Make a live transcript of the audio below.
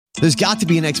There's got to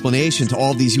be an explanation to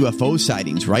all these UFO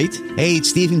sightings, right? Hey,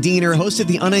 it's Stephen Diener, host of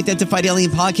the Unidentified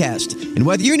Alien Podcast. And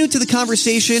whether you're new to the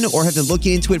conversation or have been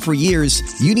looking into it for years,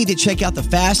 you need to check out the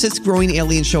fastest growing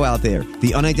alien show out there,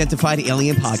 the Unidentified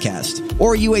Alien Podcast,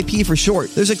 or UAP for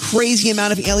short. There's a crazy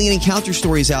amount of alien encounter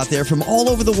stories out there from all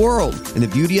over the world. And the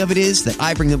beauty of it is that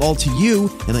I bring them all to you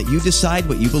and let you decide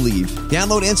what you believe.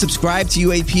 Download and subscribe to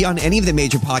UAP on any of the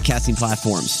major podcasting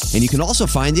platforms. And you can also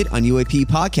find it on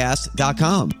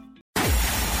UAPpodcast.com.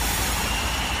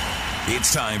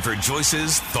 It's time for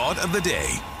Joyce's Thought of the Day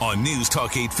on News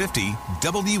Talk 850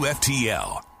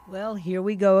 WFTL. Well, here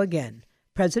we go again.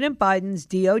 President Biden's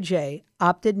DOJ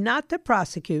opted not to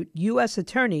prosecute U.S.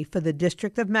 Attorney for the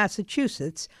District of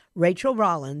Massachusetts, Rachel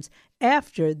Rollins,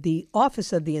 after the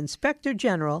Office of the Inspector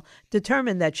General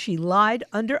determined that she lied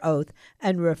under oath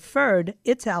and referred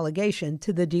its allegation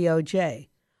to the DOJ.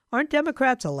 Aren't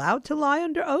Democrats allowed to lie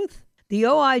under oath? The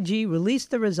OIG released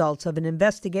the results of an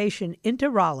investigation into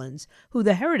Rollins, who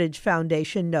the Heritage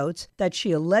Foundation notes that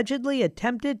she allegedly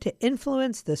attempted to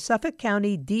influence the Suffolk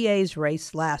County DA's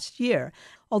race last year.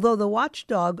 Although the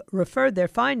watchdog referred their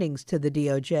findings to the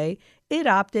DOJ, it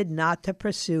opted not to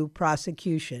pursue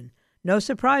prosecution. No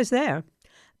surprise there.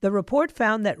 The report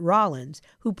found that Rollins,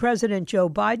 who President Joe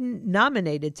Biden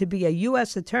nominated to be a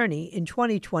U.S. attorney in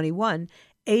 2021,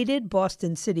 aided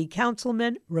Boston City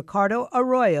Councilman Ricardo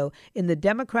Arroyo in the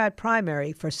Democrat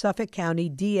primary for Suffolk County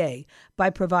DA by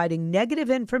providing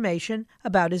negative information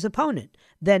about his opponent,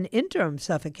 then interim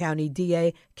Suffolk County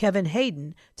DA Kevin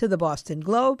Hayden, to the Boston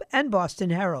Globe and Boston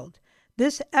Herald.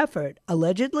 This effort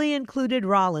allegedly included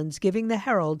Rollins giving the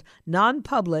Herald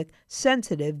non-public,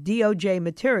 sensitive DOJ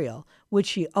material, which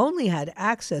she only had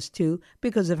access to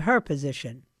because of her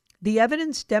position. The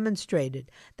evidence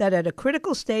demonstrated that at a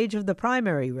critical stage of the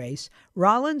primary race,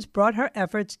 Rollins brought her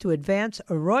efforts to advance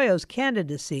Arroyo's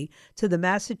candidacy to the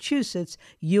Massachusetts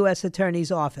U.S.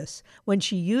 Attorney's Office when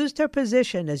she used her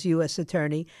position as U.S.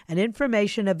 Attorney and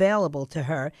information available to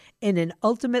her in an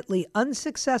ultimately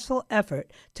unsuccessful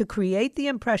effort to create the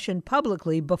impression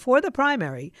publicly before the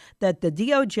primary that the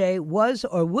DOJ was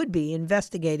or would be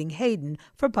investigating Hayden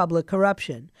for public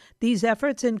corruption. These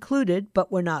efforts included,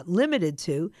 but were not limited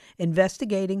to,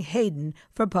 investigating Hayden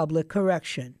for public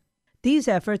correction. These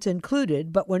efforts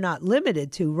included, but were not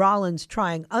limited to, Rollins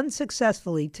trying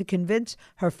unsuccessfully to convince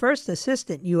her first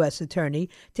assistant U.S. attorney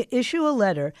to issue a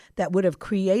letter that would have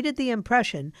created the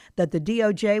impression that the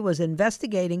DOJ was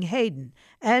investigating Hayden,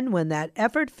 and when that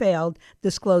effort failed,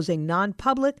 disclosing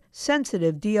non-public,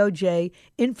 sensitive DOJ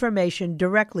information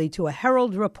directly to a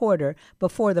Herald reporter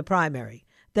before the primary.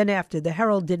 Then after the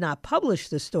Herald did not publish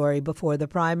the story before the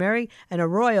primary and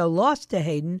Arroyo lost to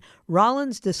Hayden,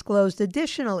 Rollins disclosed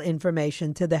additional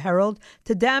information to the Herald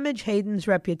to damage Hayden's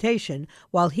reputation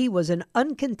while he was an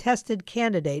uncontested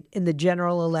candidate in the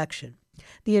general election.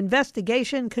 The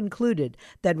investigation concluded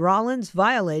that Rollins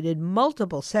violated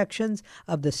multiple sections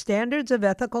of the Standards of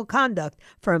Ethical Conduct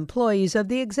for Employees of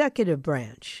the Executive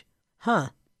Branch.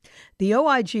 The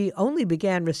OIG only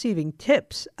began receiving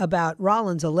tips about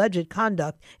Rollins' alleged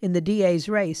conduct in the DA's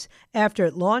race after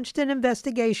it launched an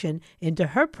investigation into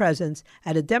her presence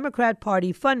at a Democrat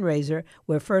Party fundraiser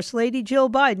where First Lady Jill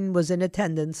Biden was in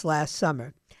attendance last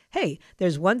summer. Hey,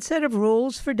 there's one set of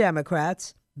rules for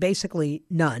Democrats, basically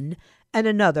none, and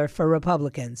another for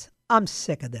Republicans. I'm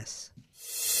sick of this.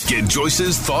 Get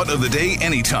Joyce's Thought of the Day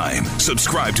anytime.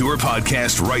 Subscribe to her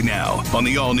podcast right now on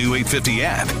the all-new 850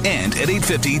 app and at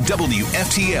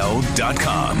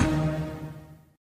 850WFTL.com.